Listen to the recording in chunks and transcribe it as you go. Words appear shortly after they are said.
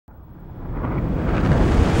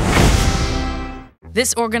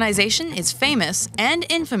This organization is famous and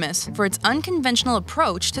infamous for its unconventional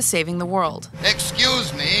approach to saving the world.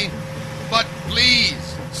 Excuse me, but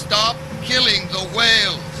please stop killing the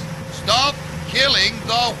whales. Stop killing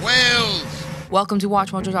the whales. Welcome to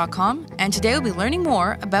WatchMojo.com, and today we'll be learning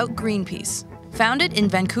more about Greenpeace. Founded in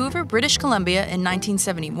Vancouver, British Columbia in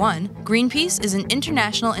 1971, Greenpeace is an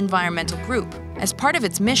international environmental group. As part of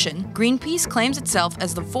its mission, Greenpeace claims itself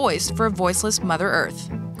as the voice for a voiceless Mother Earth.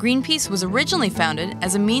 Greenpeace was originally founded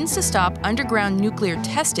as a means to stop underground nuclear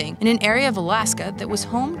testing in an area of Alaska that was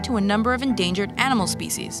home to a number of endangered animal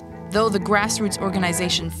species. Though the grassroots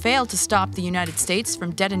organization failed to stop the United States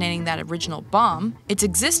from detonating that original bomb, its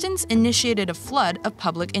existence initiated a flood of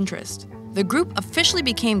public interest. The group officially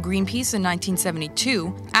became Greenpeace in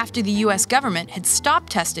 1972 after the US government had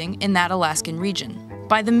stopped testing in that Alaskan region.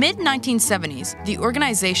 By the mid-1970s, the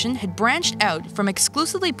organization had branched out from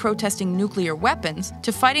exclusively protesting nuclear weapons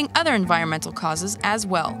to fighting other environmental causes as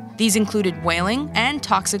well. These included whaling and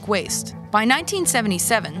toxic waste. By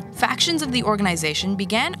 1977, factions of the organization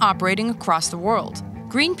began operating across the world.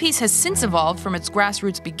 Greenpeace has since evolved from its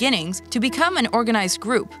grassroots beginnings to become an organized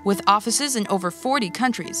group with offices in over 40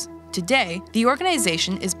 countries. Today, the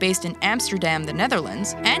organization is based in Amsterdam, the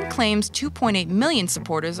Netherlands, and claims 2.8 million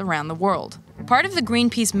supporters around the world. Part of the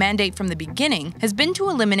Greenpeace mandate from the beginning has been to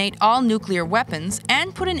eliminate all nuclear weapons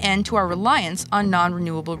and put an end to our reliance on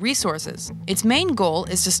non-renewable resources. Its main goal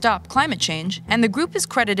is to stop climate change, and the group is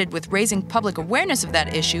credited with raising public awareness of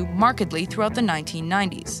that issue markedly throughout the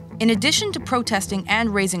 1990s. In addition to protesting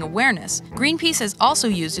and raising awareness, Greenpeace has also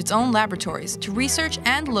used its own laboratories to research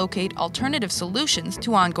and locate alternative solutions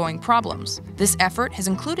to ongoing problems. This effort has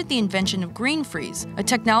included the invention of Green Freeze, a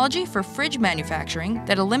technology for fridge manufacturing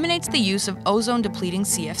that eliminates the use of ozone-depleting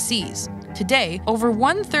CFCs. Today, over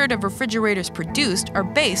one-third of refrigerators produced are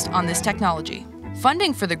based on this technology.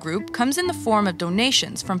 Funding for the group comes in the form of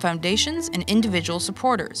donations from foundations and individual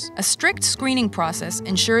supporters. A strict screening process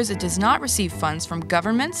ensures it does not receive funds from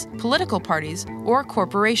governments, political parties, or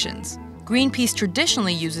corporations. Greenpeace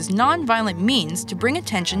traditionally uses non-violent means to bring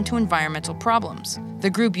attention to environmental problems. The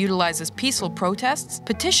group utilizes peaceful protests,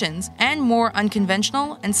 petitions, and more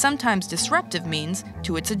unconventional and sometimes disruptive means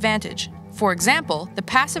to its advantage. For example, the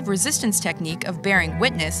passive resistance technique of bearing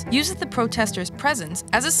witness uses the protesters' presence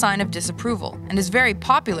as a sign of disapproval and is very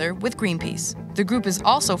popular with Greenpeace. The group is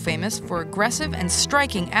also famous for aggressive and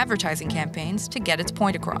striking advertising campaigns to get its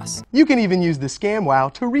point across. You can even use the scam wow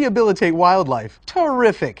to rehabilitate wildlife.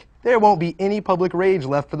 Terrific! There won't be any public rage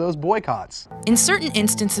left for those boycotts. In certain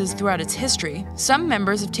instances throughout its history, some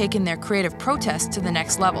members have taken their creative protests to the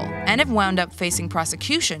next level and have wound up facing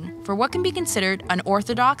prosecution for what can be considered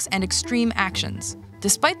unorthodox and extreme actions.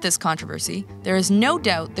 Despite this controversy, there is no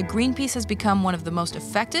doubt that Greenpeace has become one of the most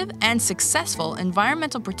effective and successful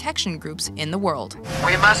environmental protection groups in the world.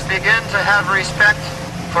 We must begin to have respect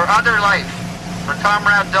for other life, for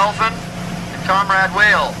Comrade Dolphin and Comrade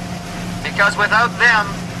Whale, because without them,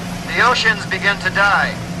 the oceans begin to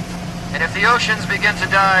die. And if the oceans begin to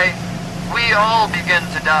die, we all begin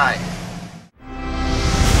to die.